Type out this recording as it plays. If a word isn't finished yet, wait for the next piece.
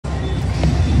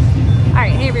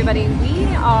Hey everybody,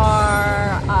 we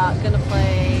are going to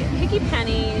play Piggie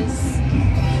Pennies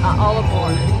All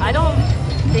Aboard. I don't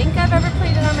think I've ever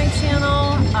played it on my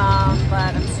channel,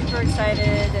 but I'm super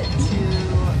excited to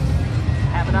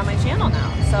have it on my channel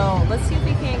now. So let's see if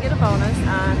we can get a bonus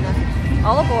on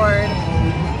All Aboard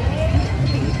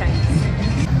Piggie Pennies.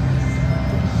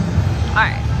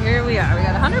 Alright, here we are. We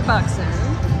got $100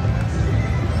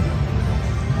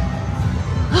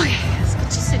 in. Okay.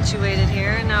 Situated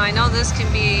here. Now I know this can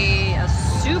be a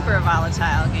super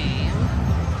volatile game,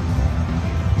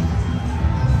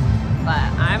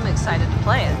 but I'm excited to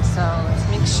play it. So let's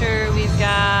make sure we've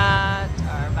got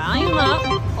our volume up.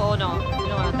 Oh no, we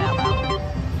don't want it that loud.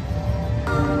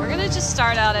 We're gonna just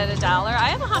start out at $1. I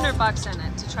have $100 in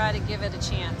it to try to give it a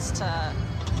chance to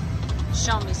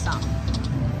show me some.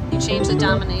 You change the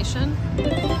domination.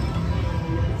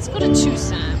 Let's go to 2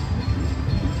 cent.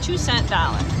 2 cent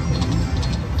dollar.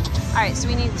 Alright, so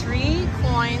we need 3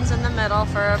 coins in the middle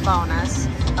for a bonus,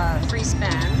 free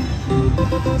spin,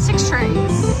 6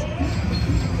 trays.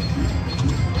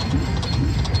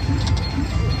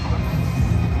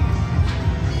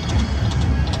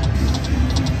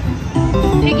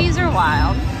 Piggies are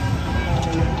wild.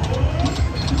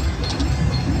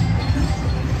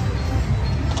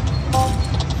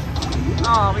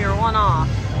 Oh, we were 1 off.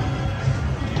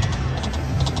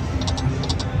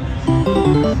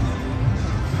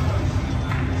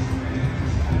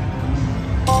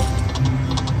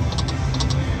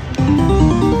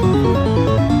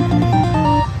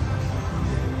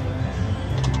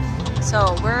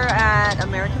 So we're at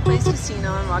American Place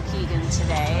Casino in Waukegan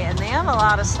today, and they have a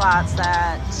lot of slots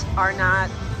that are not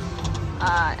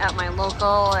at my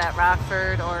local, at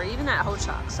Rockford, or even at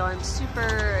Ho-Chunk. So I'm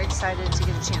super excited to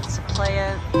get a chance to play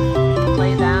it,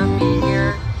 play them, be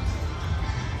here.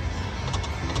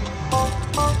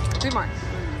 3 more.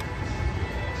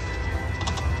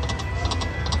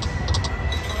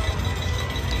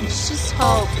 Let's just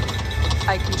hope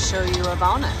I can show you a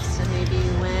bonus and maybe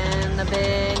win the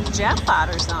big jackpot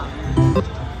or something.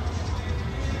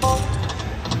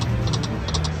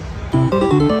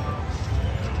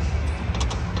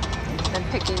 Been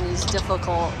picking these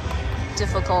difficult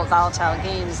volatile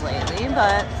games lately,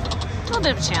 but a little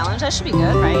bit of a challenge. That should be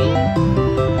good, right?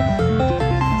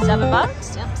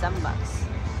 $7? Yep,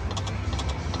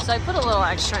 $7. So I put a little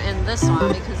extra in this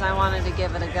one because I wanted to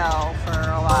give it a go for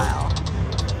a while.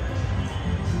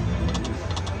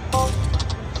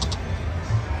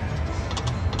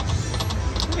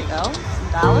 Go.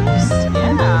 Some dollars?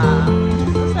 Yeah.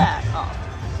 What's that? Oh,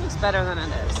 looks better than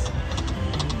it is.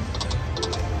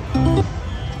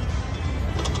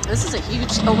 This is a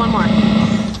huge... Oh, 1 more.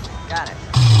 Got it.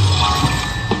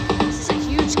 This is a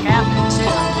huge cabinet, too.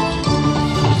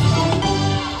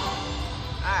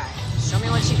 Alright. Show me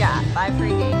what you got. 5 free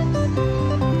games.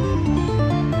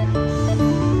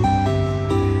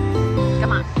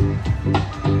 Come on.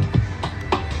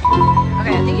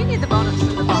 Okay, I think you need the bonus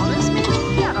for the bonus, maybe?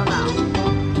 I don't know.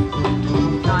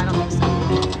 No, I don't think so. So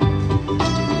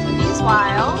he's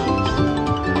wild.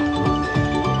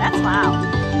 That's loud.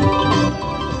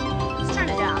 Let's turn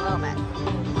it down a little bit.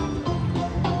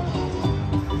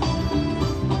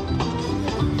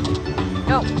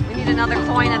 Nope, we need another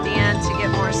coin at the end to get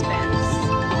more spins.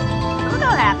 Look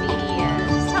how happy he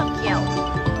is. How cute.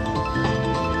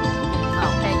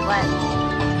 Oh, Piglet.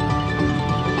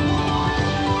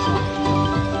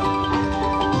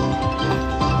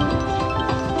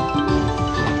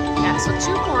 So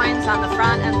 2 coins on the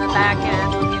front and the back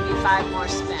end will give you 5 more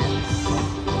spins.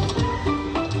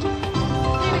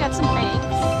 Okay, we got some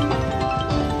banks.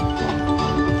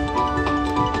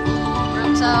 We're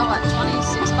up to what,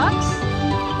 $26?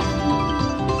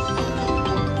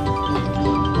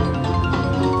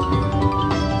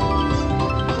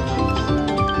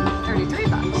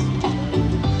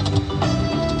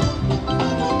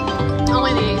 $33.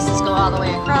 Only the aces go all the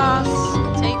way across.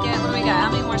 We'll take it. What do we got?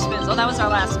 How many more spins? Oh, that was our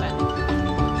last spin.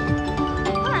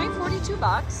 $42.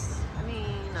 I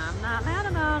mean, I'm not mad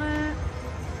about it.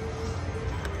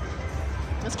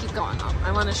 Let's keep going though.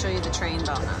 I want to show you the train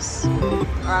bonus.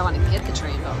 Or I want to get the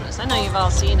train bonus. I know you've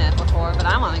all seen it before, but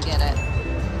I want to get it.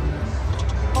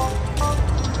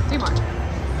 3 more.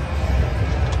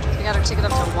 We got our ticket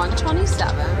up to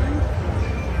 127.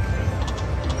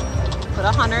 Put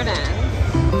 100 in.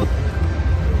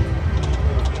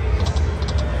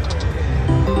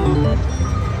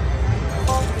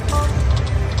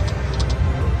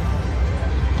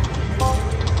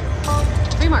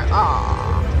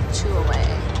 Aw, 2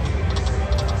 away.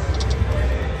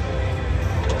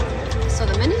 So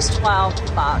the mini's $12.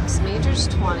 bucks. Major's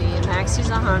 20,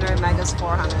 Maxi's 100, Mega's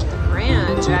 400. The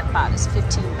grand jackpot is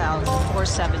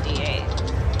 15,478. I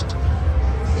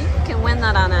think you can win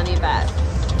that on any bet.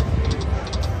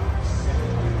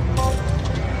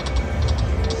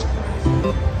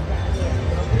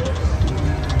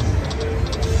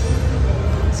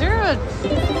 Is there a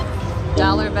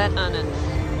dollar bet on a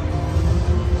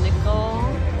nickel?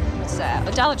 What's that?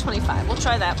 $1.25. We'll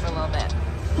try that for a little bit.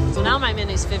 So now my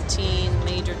mini's 15,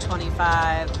 major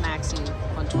 25, maxi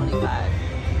 125,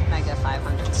 mega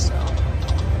 500 still.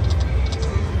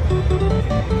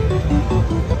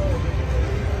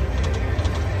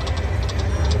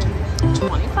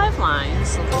 $25 lines,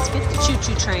 so let's get the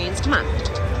choo-choo trains. Come on.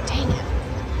 Dang it.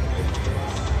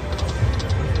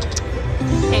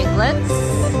 Piglets,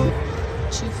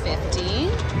 250.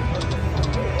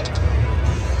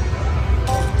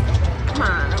 Come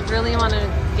on, I really want to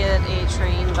get a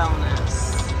train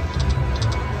bonus.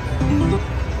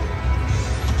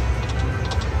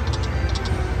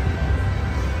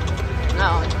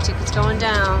 No, ticket's going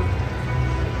down.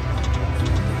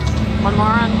 One more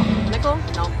on nickel?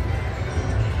 Nope.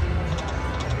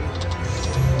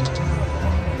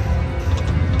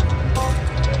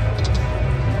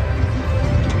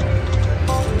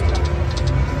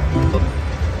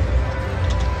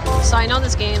 So I know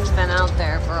this game's been out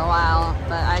there for a while,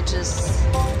 but I just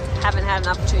haven't had an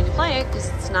opportunity to play it because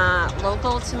it's not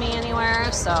local to me anywhere.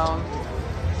 So,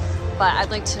 but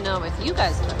I'd like to know if you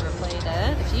guys have ever played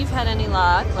it. If you've had any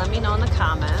luck, let me know in the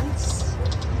comments.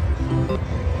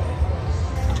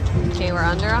 Okay, we're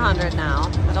under 100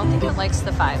 now. I don't think it likes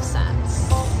the 5 cents.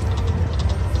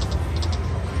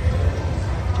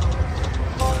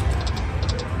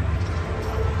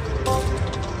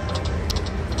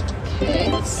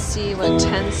 Okay, let's see what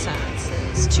 10 cents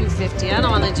is. 2.50. I don't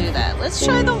want to do that. Let's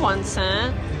try the 1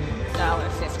 cent.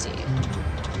 $1.50.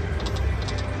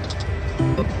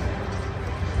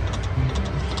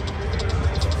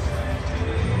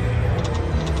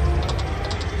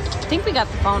 I think we got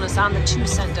the bonus on the 2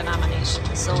 cent denomination.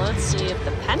 So let's see if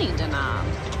the penny denom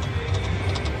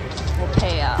will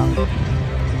pay up.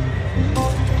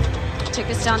 Take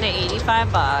us down to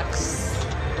 85 bucks.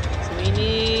 We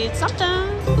need something. Okay,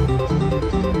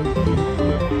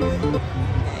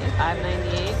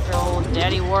 $5.98 for old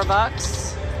Daddy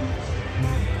Warbucks.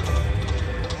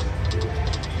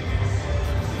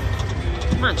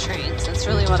 Come on, trains. That's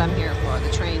really what I'm here for,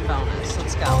 the train bonus.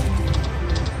 Let's go.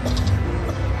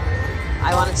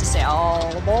 I wanted to say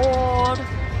all aboard.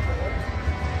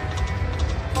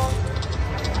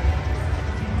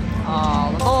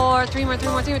 All aboard. 3 more, 2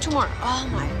 more. Oh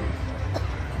my.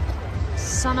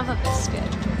 Son of a biscuit.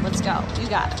 Let's go. You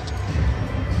got it.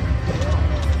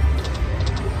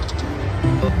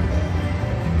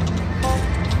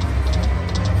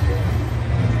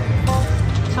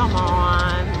 Come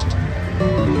on.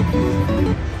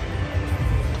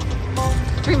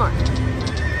 3 more.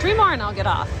 3 more and I'll get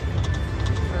off.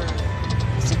 Or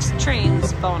 6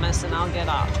 trains bonus and I'll get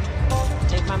off.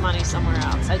 Take my money somewhere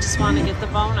else. I just want to get the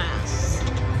bonus.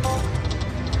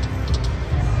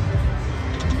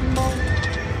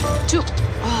 2.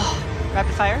 Oh,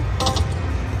 rapid fire?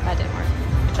 That didn't work.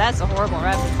 That's a horrible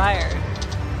rapid fire.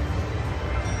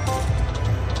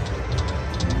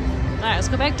 Alright, let's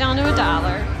go back down to $1.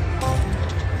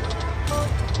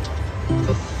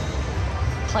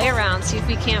 Play around, see if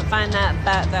we can't find that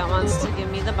bet that wants to give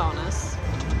me the bonus.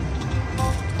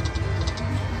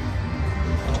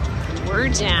 We're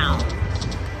down.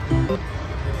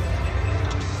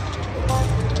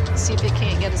 See if it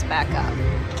can't get us back up.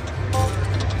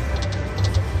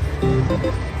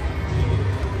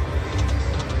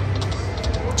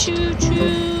 Choo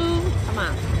choo. Come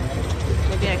on.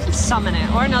 Maybe I can summon it.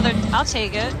 Or another. I'll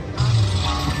take it.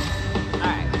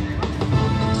 Alright.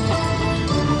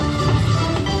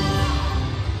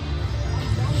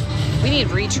 We need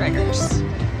re-triggers.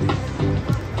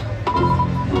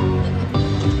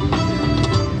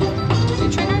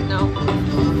 Re-trigger? No.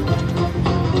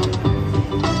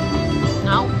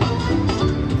 No.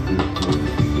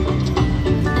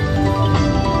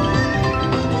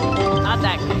 Not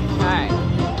that great. Alright.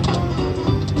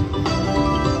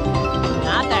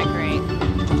 Not that great.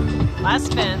 Last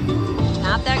spin.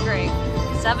 Not that great.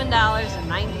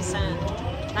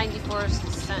 $7.90. 94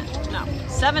 cents. No.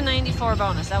 $7.94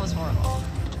 bonus. That was horrible.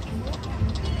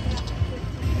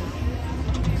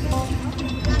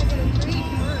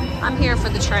 I'm here for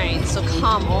the train, so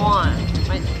come on.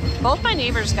 Both my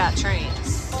neighbors got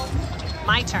trains.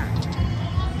 My turn.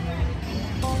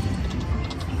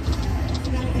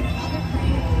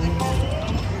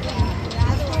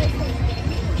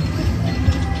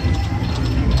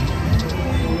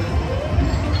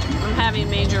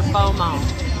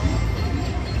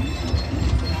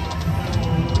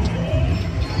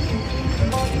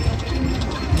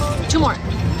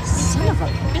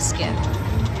 biscuit.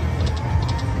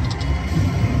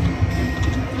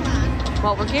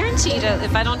 Well, we're guaranteed,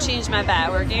 if I don't change my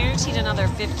bet, we're guaranteed another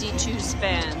 52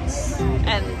 spins.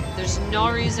 And there's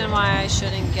no reason why I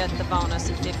shouldn't get the bonus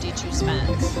in 52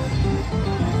 spins.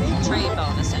 Train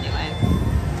bonus, anyway.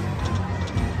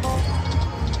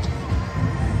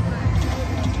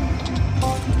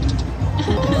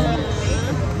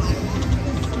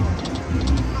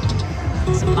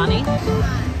 Some money.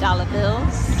 Dollar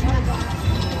bills.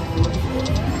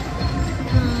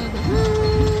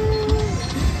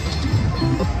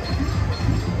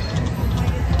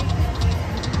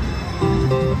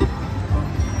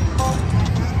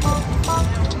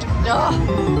 Ugh.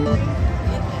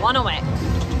 One away.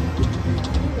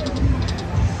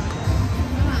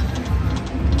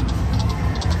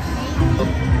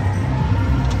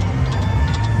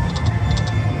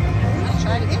 I'll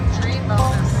try to get a trade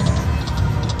bonus.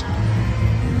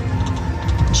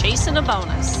 Chasing a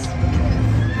bonus.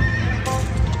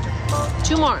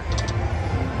 2 more.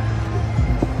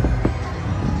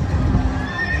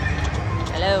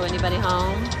 Hello, anybody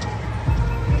home?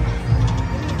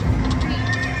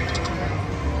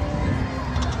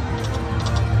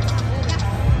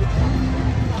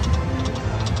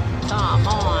 Come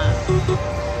on.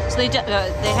 So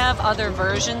they have other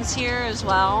versions here as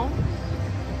well.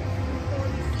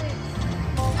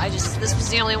 This was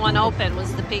the only one open,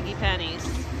 was the Piggie Pennies.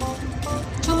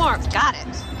 2 more. Got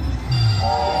it.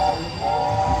 All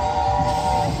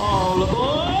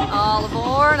aboard. All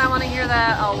aboard. I want to hear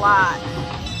that a lot.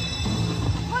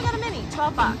 Oh, I got a mini.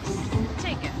 12 bucks.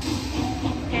 Take it.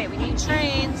 Okay, we need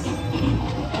trains.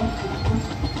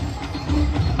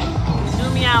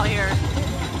 Zoom me out here.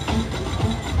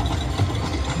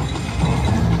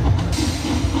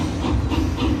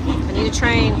 I need a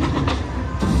train.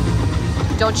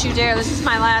 Don't you dare. This is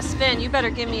my last spin. You better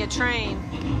give me a train.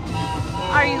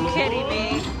 Are you kidding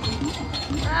me?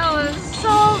 That was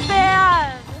so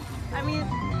bad. I mean,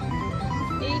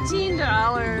 $18.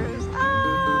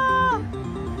 Ah!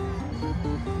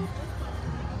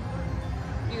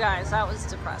 You guys, that was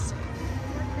depressing.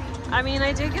 I mean,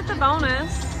 I did get the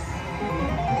bonus.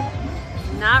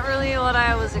 Not really what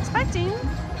I was expecting.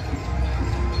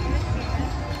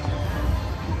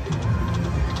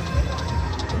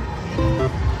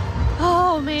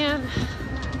 Oh man,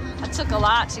 that took a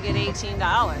lot to get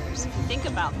 $18, if you think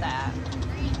about that.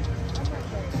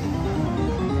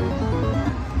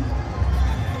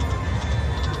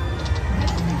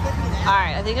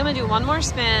 Alright, I think I'm going to do one more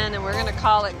spin and we're going to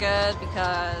call it good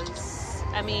because,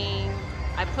 I mean,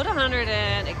 I put 100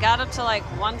 in, it got up to like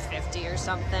 150 or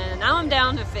something, and now I'm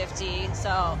down to 50,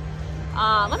 so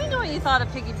let me know what you thought of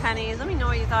Piggie Pennies. Let me know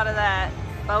what you thought of that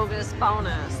bogus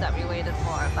bonus that we waited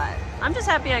for, but I'm just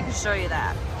happy I could show you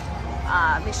that.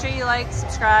 Make sure you like,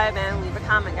 subscribe, and leave a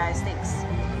comment, guys. Thanks.